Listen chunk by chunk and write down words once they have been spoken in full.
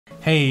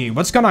Hey,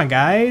 what's going on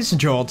guys?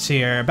 Jolts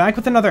here, back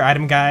with another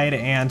item guide,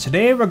 and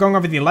today we're going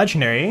over the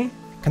legendary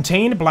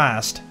Contained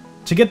Blast.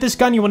 To get this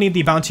gun you will need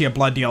the Bounty of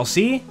Blood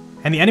DLC,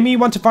 and the enemy you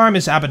want to farm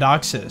is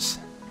Abadoxus.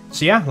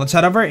 So yeah, let's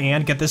head over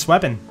and get this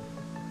weapon.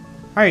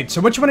 Alright,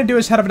 so what you want to do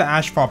is head over to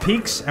Ashfall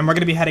Peaks, and we're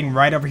going to be heading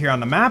right over here on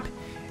the map,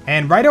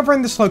 and right over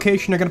in this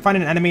location you're going to find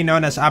an enemy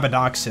known as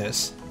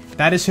Abadoxus.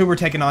 That is who we're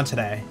taking on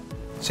today.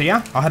 So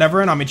yeah, I'll head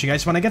over and I'll meet you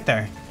guys when I get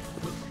there.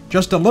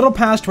 Just a little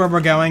past where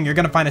we're going, you're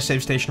going to find a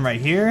save station right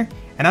here,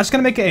 and that's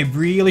going to make it a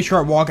really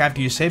short walk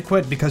after you save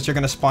quit because you're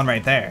going to spawn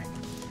right there.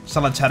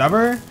 So let's head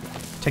over,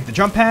 take the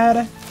jump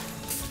pad,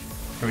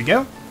 here we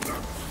go.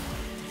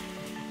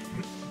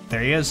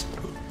 There he is.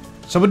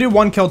 So we'll do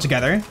one kill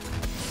together,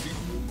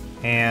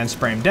 and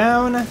spray him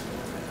down.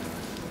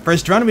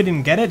 First run we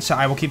didn't get it, so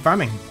I will keep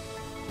farming.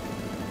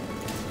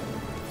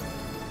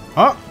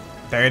 Oh,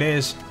 there it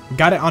is.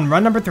 Got it on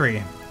run number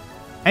 3.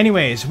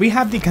 Anyways, we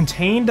have the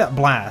Contained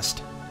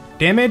Blast.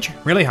 Damage,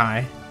 really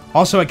high.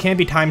 Also, it can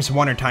be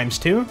 ×1 or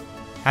 ×2.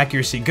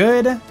 Accuracy,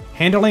 good.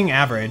 Handling,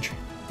 average.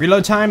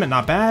 Reload time,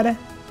 not bad.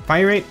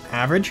 Fire rate,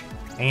 average.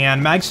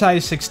 And mag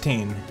size,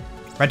 16.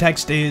 Red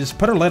text is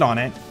put a lid on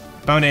it.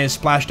 Bonus,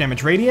 splash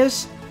damage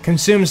radius.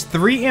 Consumes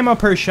 3 ammo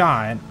per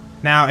shot.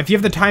 Now, if you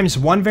have the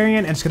 ×1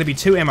 variant, it's going to be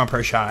 2 ammo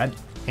per shot.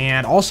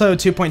 And also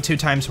 2.2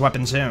 times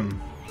weapon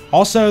zoom.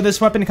 Also,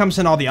 this weapon comes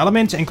in all the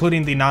elements,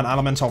 including the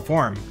non-elemental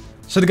form.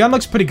 So the gun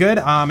looks pretty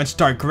good. It's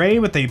dark gray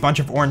with a bunch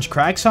of orange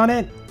cracks on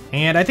it,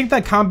 and I think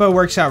that combo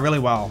works out really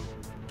well.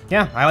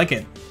 Yeah, I like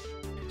it.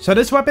 So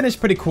this weapon is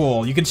pretty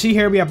cool. You can see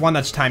here we have one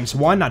that's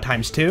 ×1, not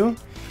 ×2,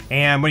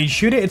 and when you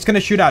shoot it, it's going to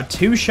shoot out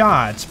 2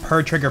 shots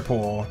per trigger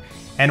pull,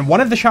 and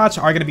one of the shots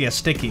are going to be a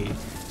sticky.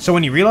 So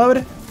when you reload,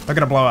 they're going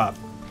to blow up.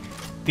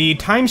 The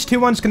 ×2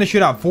 one's going to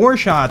shoot out 4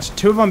 shots,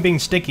 2 of them being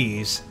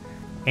stickies,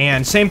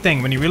 and same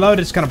thing, when you reload,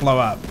 it's going to blow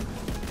up.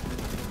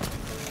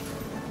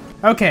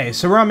 Okay,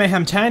 so we're on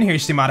Mayhem 10,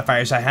 here's the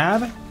modifiers I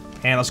have.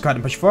 And let's go ahead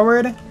and push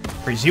forward.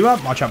 Freeze you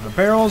up, watch out for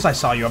barrels, I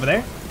saw you over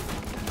there.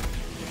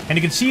 And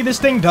you can see this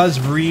thing does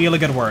really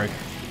good work.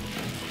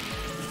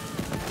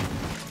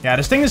 Yeah,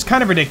 this thing is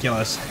kind of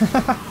ridiculous.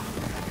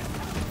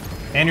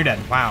 And you're dead,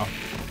 wow.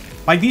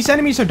 Like, these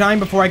enemies are dying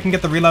before I can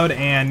get the reload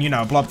and, you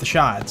know, blow up the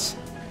shots.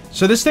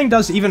 So this thing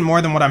does even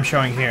more than what I'm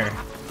showing here.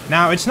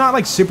 Now, it's not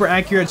like super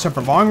accurate, so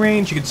for long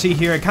range, you can see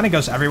here, it kind of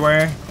goes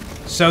everywhere.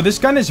 So this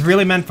gun is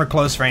really meant for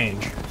close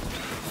range.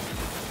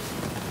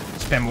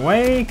 Spam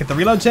away, get the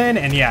reloads in,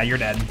 and yeah, you're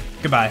dead.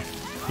 Goodbye.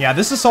 Yeah,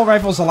 this assault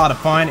rifle is a lot of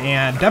fun,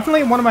 and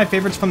definitely one of my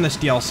favorites from this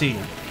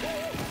DLC.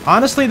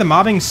 Honestly, the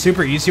mobbing's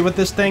super easy with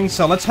this thing,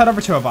 so let's head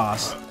over to a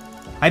boss.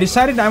 I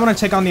decided I want to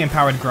take on the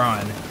Empowered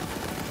Gron.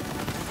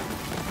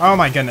 Oh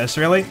my goodness,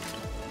 really?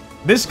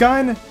 This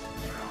gun?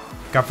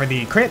 Go for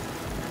the crit.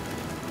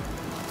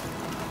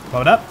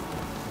 Load up.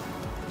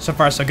 So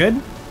far, so good.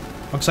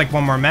 Looks like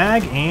one more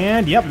mag,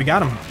 and yep, we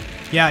got him.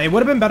 Yeah, it would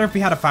have been better if we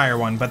had a fire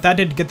one, but that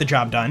did get the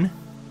job done.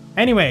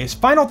 Anyways,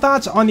 final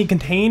thoughts on the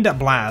Contained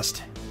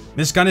Blast.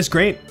 This gun is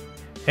great.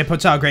 It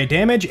puts out great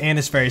damage and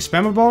is very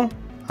spammable.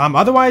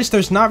 Otherwise,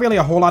 there's not really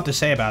a whole lot to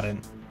say about it.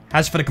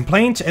 As for the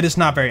complaints, it is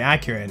not very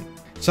accurate.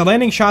 So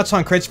landing shots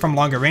on crits from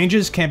longer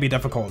ranges can be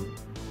difficult.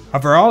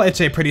 Overall,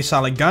 it's a pretty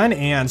solid gun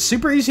and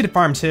super easy to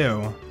farm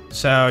too.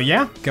 So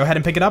yeah, go ahead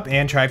and pick it up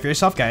and try it for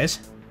yourself, guys.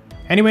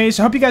 Anyways,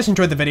 I hope you guys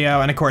enjoyed the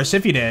video, and of course,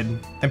 if you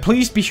did, then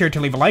please be sure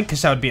to leave a like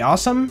because that would be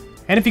awesome.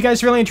 And if you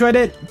guys really enjoyed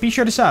it, be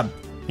sure to sub.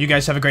 You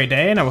guys have a great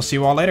day, and I will see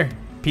you all later.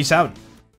 Peace out.